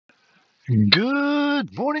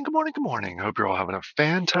Good morning, good morning, good morning. Hope you're all having a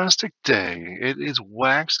fantastic day. It is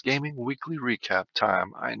Wax Gaming Weekly Recap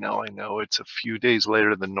time. I know, it's a few days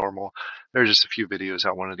later than normal. There's just a few videos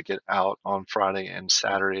I wanted to get out on Friday and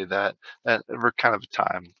Saturday that were kind of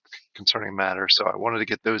time concerning matters. So I wanted to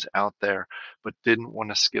get those out there, but didn't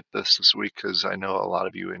want to skip this week because I know a lot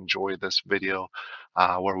of you enjoy this video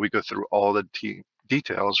where we go through all the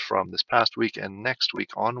details from this past week and next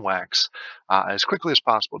week on Wax as quickly as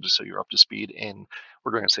possible, just so you're up to speed in,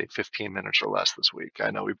 we're going to say 15 minutes or less this week. I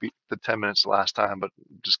know we beat the 10 minutes last time, but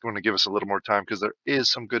just going to give us a little more time because there is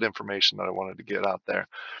some good information that I wanted to get out there.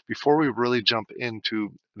 Before we really jump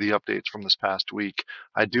into the updates from this past week,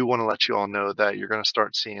 I do want to let you all know that you're going to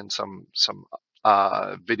start seeing some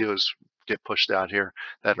videos get pushed out here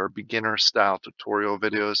that are beginner style tutorial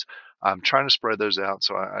videos. I'm trying to spread those out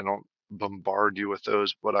so I don't bombard you with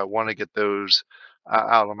those, but I want to get those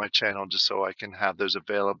out on my channel just so I can have those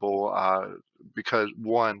available because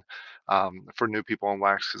one, for new people on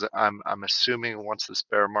Wax, because I'm assuming once this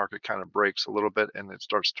bear market kind of breaks a little bit and it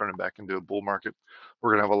starts turning back into a bull market,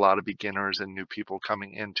 we're gonna have a lot of beginners and new people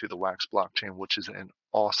coming into the Wax blockchain, which is an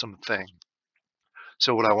awesome thing.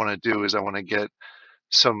 So what I want to do is I want to get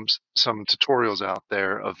some tutorials out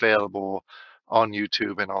there available on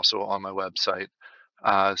YouTube and also on my website.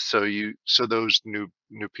 So those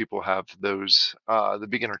new people have those the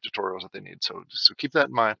beginner tutorials that they need. So keep that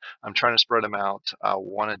in mind. I'm trying to spread them out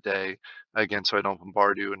one a day again, so I don't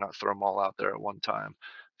bombard you and not throw them all out there at one time.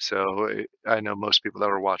 So I know most people that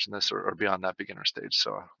are watching this are beyond that beginner stage.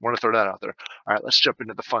 So I want to throw that out there. All right, let's jump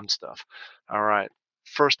into the fun stuff. All right.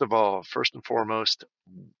 First of all, first and foremost,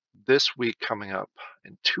 this week coming up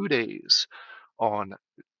in 2 days on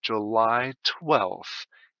July 12th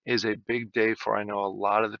is a big day for, I know, a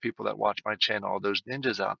lot of the people that watch my channel, those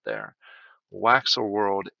ninjas out there. Waxel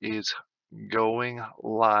World is going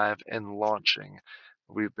live and launching.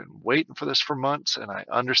 We've been waiting for this for months, and I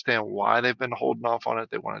understand why they've been holding off on it.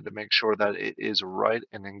 They wanted to make sure that it is right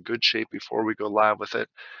and in good shape before we go live with it.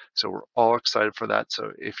 So we're all excited for that.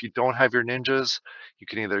 So if you don't have your ninjas, you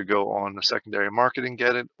can either go on the secondary market and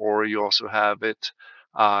get it, or you also have it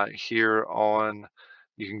here on,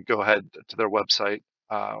 you can go ahead to their website,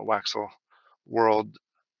 Waxel World,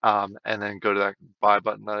 and then go to that buy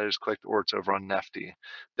button that I just clicked, or it's over on Nifty.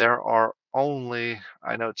 There are only,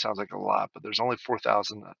 I know it sounds like a lot, but there's only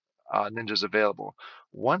 4,000 ninjas available.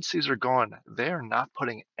 Once these are gone, they are not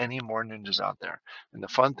putting any more ninjas out there. And the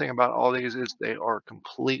fun thing about all these is they are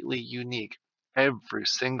completely unique. Every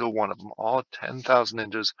single one of them, all 10,000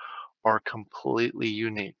 ninjas, are completely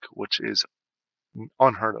unique, which is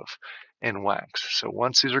unheard of in Wax. So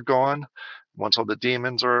once these are gone, once all the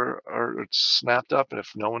demons are snapped up, and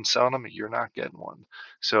if no one's selling them, you're not getting one.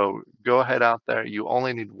 So go ahead out there. You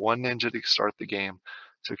only need one ninja to start the game.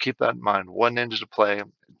 So keep that in mind. One ninja to play.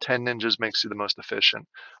 10 ninjas makes you the most efficient.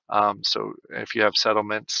 So if you have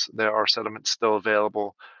settlements, there are settlements still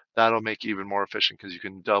available. That'll make you even more efficient because you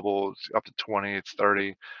can double up to 20,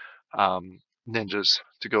 30 ninjas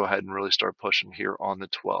to go ahead and really start pushing here on the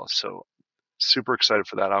 12th. So super excited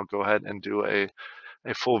for that. I'll go ahead and do a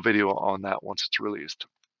full video on that once it's released.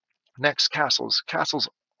 Next, Castles. Castles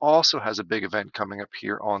also has a big event coming up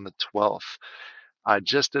here on the 12th. I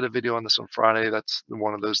just did a video on this on Friday. That's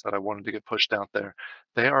one of those that I wanted to get pushed out there.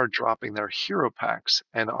 They are dropping their hero packs,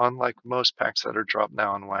 and unlike most packs that are dropped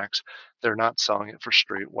now on Wax, they're not selling it for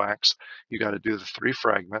straight Wax. You got to do the 3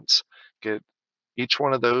 fragments, get each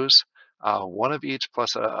one of those, one of each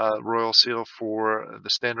plus a royal seal for the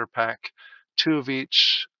standard pack, 2 of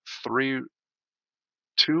each,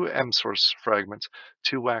 2 M source fragments,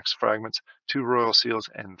 2 wax fragments, 2 royal seals,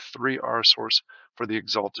 and 3 R source for the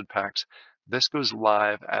exalted packs. This goes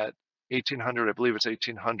live at 1800, I believe it's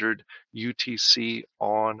 1800 UTC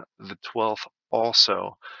on the 12th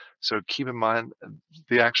also. So keep in mind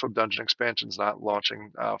the actual dungeon expansion is not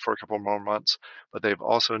launching for a couple more months, but they've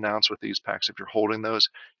also announced with these packs, if you're holding those,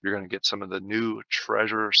 you're going to get some of the new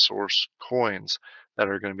treasure source coins that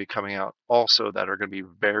are going to be coming out also that are going to be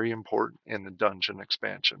very important in the dungeon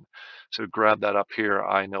expansion. So grab that up here.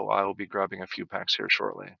 I know I will be grabbing a few packs here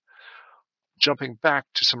shortly. Jumping back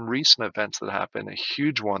to some recent events that happened, a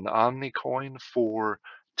huge one, the Omni coin for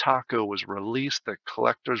Taco was released. The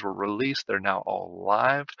collectors were released. They're now all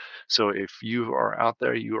live. So if you are out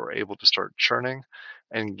there, you are able to start churning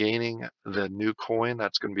and gaining the new coin.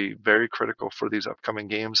 That's going to be very critical for these upcoming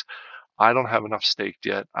games. I don't have enough staked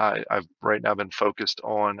yet. I've right now been focused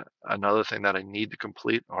on another thing that I need to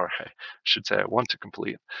complete, or I should say I want to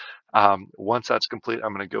complete. Once that's complete,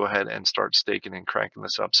 I'm going to go ahead and start staking and cranking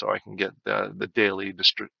this up so I can get the daily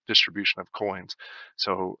distribution of coins.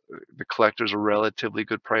 So the collector's a relatively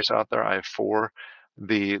good price out there. I have four.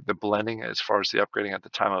 The blending, as far as the upgrading at the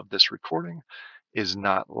time of this recording, is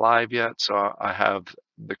not live yet. So I have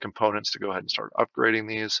the components to go ahead and start upgrading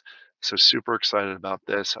these. So super excited about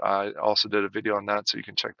this. I also did a video on that, so you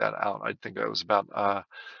can check that out. I think that was about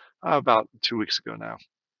 2 weeks ago now.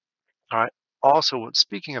 All right. Also,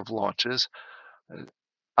 speaking of launches,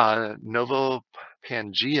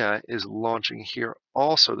 Novopangea is launching here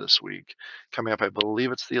also this week. Coming up, I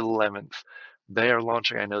believe it's the 11th. They are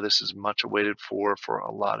launching. I know this is much awaited for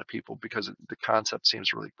a lot of people because the concept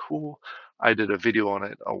seems really cool. I did a video on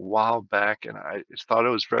it a while back, and I thought it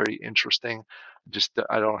was very interesting. Just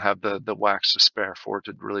I don't have the wax to spare for it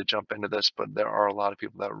to really jump into this, but there are a lot of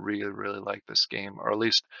people that really like this game, or at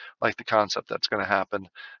least like the concept that's going to happen.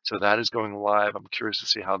 So that is going live. I'm curious to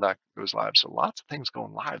see how that goes live. So lots of things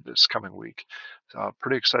going live this coming week. So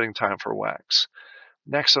pretty exciting time for Wax.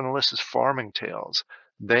 Next on the list is Farming Tales.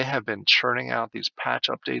 They have been churning out these patch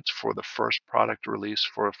updates for the first product release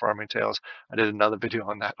for Farming Tales. I did another video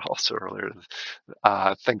on that also earlier,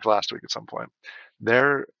 I think last week at some point.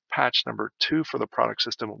 Their patch number 2 for the product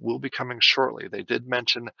system will be coming shortly. They did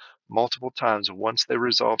mention multiple times once they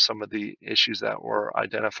resolve some of the issues that were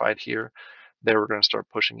identified here, they were going to start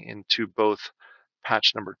pushing into both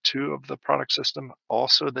patch number 2 of the product system,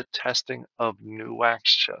 also the testing of new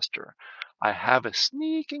Wax Chester. I have a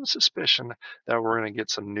sneaking suspicion that we're going to get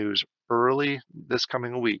some news early this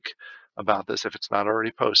coming week about this. If it's not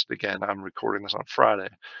already posted, again, I'm recording this on Friday.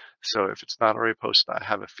 So if it's not already posted, I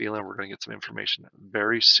have a feeling we're going to get some information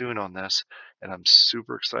very soon on this. And I'm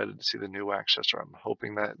super excited to see the new Wax Chester. I'm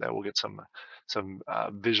hoping that we'll get some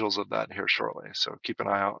visuals of that here shortly. So keep an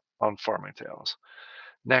eye out on Farming Tales.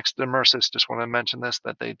 Next, Immersys, just want to mention this,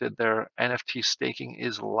 that they did their NFT staking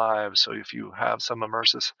is live. So if you have some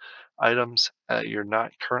Immersys items you're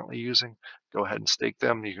not currently using, go ahead and stake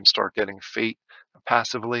them. You can start getting Fate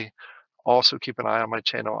passively. Also, keep an eye on my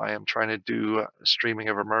channel. I am trying to do streaming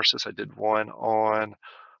of Immersys. I did one on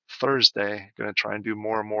Thursday. Going to try and do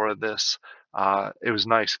more and more of this. It was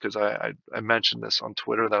nice because I mentioned this on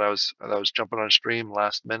Twitter that I was jumping on a stream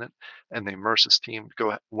last minute, and the Immersys team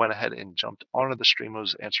went ahead and jumped onto the stream and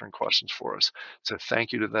was answering questions for us. So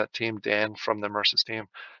thank you to that team, Dan from the Immersys team.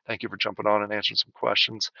 Thank you for jumping on and answering some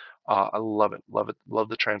questions. I love it, love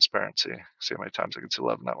the transparency. See how many times I can say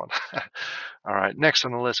love in that one. All right, next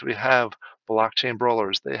on the list we have Blockchain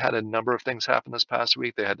Brawlers. They had a number of things happen this past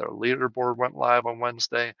week. They had their leaderboard went live on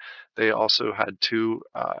Wednesday. They also had two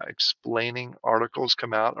explaining articles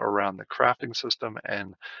come out around the crafting system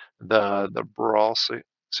and the Brawl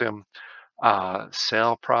Sim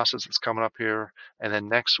sale process that's coming up here. And then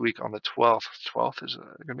next week on the 12th is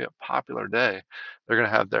going to be a popular day. They're going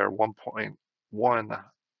to have their 1.1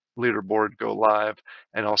 leaderboard go live,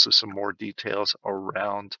 and also some more details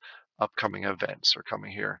around upcoming events are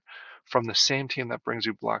coming here. From the same team that brings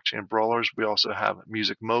you Blockchain Brawlers, we also have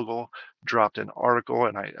Music Mogul dropped an article,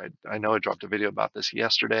 and I know I dropped a video about this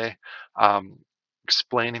yesterday,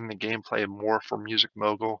 explaining the gameplay more for Music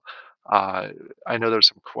Mogul. I know there's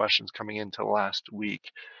some questions coming into last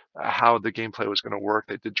week how the gameplay was going to work.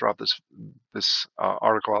 They did drop this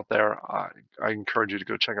article out there. I encourage you to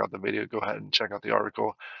go check out the video. Go ahead and check out the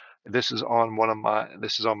article. This is on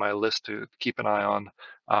my list to keep an eye on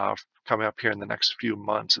coming up here in the next few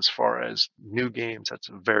months as far as new games. That's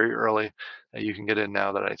very early that you can get in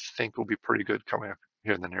now that I think will be pretty good coming up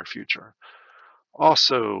here in the near future.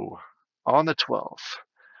 Also, on the 12th,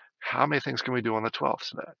 how many things can we do on the 12th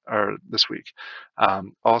today, or this week?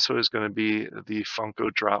 Also is going to be the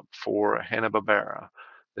Funko drop for Hanna-Barbera.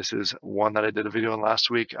 This is one that I did a video on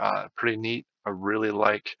last week. Pretty neat. I really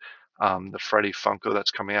like the Freddy Funko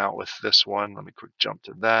that's coming out with this one. Let me quick jump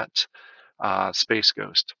to that. Space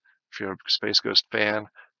Ghost. If you're a Space Ghost fan,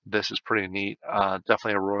 this is pretty neat.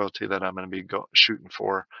 Definitely a royalty that I'm going to be shooting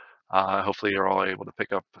for. Hopefully you're all able to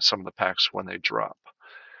pick up some of the packs when they drop.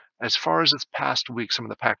 As far as this past week, some of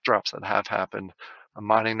the pack drops that have happened, a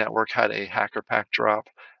mining network had a hacker pack drop.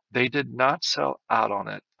 They did not sell out on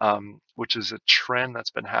it, which is a trend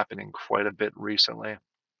that's been happening quite a bit recently,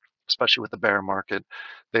 especially with the bear market.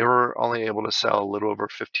 They were only able to sell a little over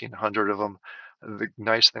 1,500 of them. The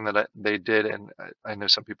nice thing that they did, and I know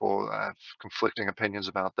some people have conflicting opinions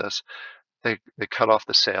about this, they cut off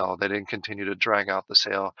the sale. They didn't continue to drag out the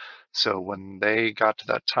sale. So when they got to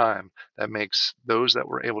that time, that makes those that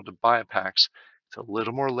were able to buy packs, it's a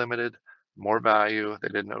little more limited. more value. They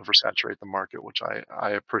didn't oversaturate the market, which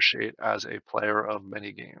I appreciate as a player of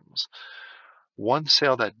many games. One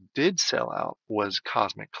sale that did sell out was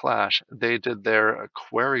Cosmic Clash. They did their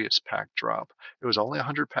Aquarius pack drop. It was only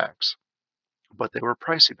 100 packs, but they were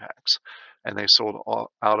pricey packs, and they sold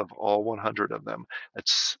all out of all 100 of them.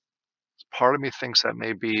 It's part of me thinks that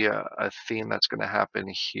may be a theme that's going to happen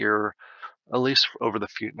here, at least over the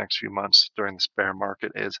next few months during this bear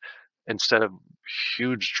market, is instead of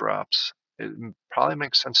huge drops, it probably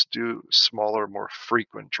makes sense to do smaller, more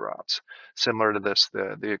frequent drops, similar to this,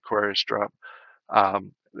 the Aquarius drop.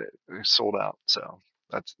 They sold out, so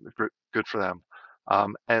that's good for them.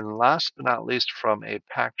 And last but not least, from a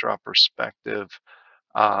pack drop perspective,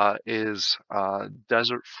 is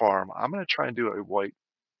Desert Farm. I'm going to try and do a white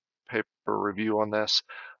paper review on this.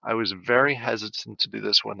 I was very hesitant to do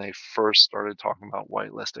this when they first started talking about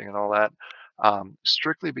whitelisting and all that,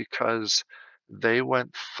 strictly because they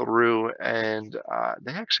went through and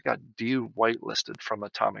they actually got de-whitelisted from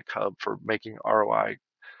Atomic Hub for making ROI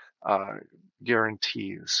uh,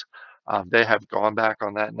 guarantees. They have gone back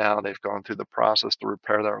on that now. They've gone through the process to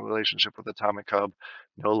repair that relationship with Atomic Hub,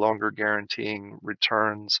 no longer guaranteeing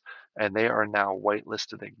returns, and they are now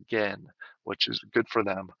whitelisted again, which is good for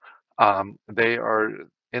them. They are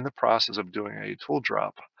in the process of doing a tool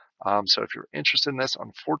drop. So if you're interested in this,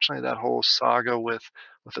 unfortunately, that whole saga with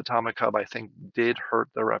Atomic Hub, I think, did hurt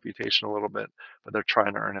their reputation a little bit, but they're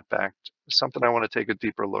trying to earn it back. Something I want to take a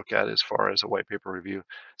deeper look at as far as a white paper review.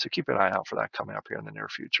 So keep an eye out for that coming up here in the near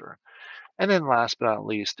future. And then last but not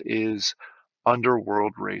least is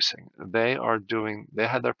Underworld Racing. They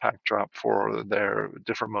had their pack drop for their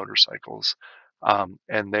different motorcycles.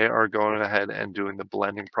 And they are going ahead and doing the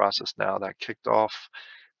blending process now. That kicked off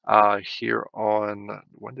here on,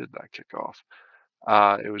 when did that kick off?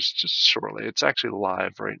 It was just shortly. It's actually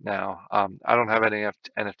live right now. I don't have any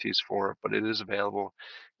NFTs for it, but it is available.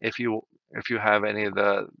 If you have any of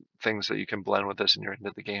the things that you can blend with this and you're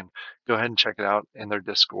into the game, go ahead and check it out in their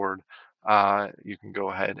Discord. You can go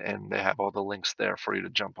ahead and they have all the links there for you to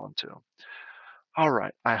jump onto. All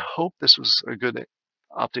right. I hope this was a good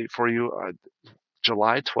update for you.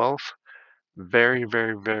 July 12th, very,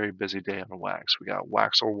 very, very busy day on the Wax. We got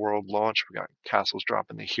Waxel World launch. We got Castles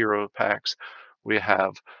dropping the hero packs. We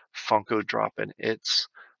have Funko dropping its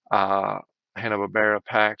Hanna Barbera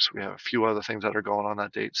packs. We have a few other things that are going on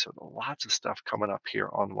that date. So lots of stuff coming up here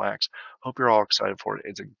on Wax. Hope you're all excited for it.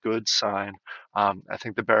 It's a good sign. I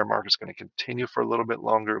think the bear market is going to continue for a little bit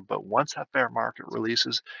longer, but once that bear market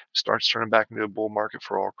releases, starts turning back into a bull market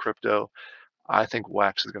for all crypto, I think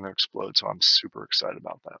Wax is going to explode. So I'm super excited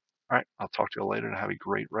about that. All right, I'll talk to you later and have a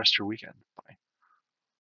great rest of your weekend.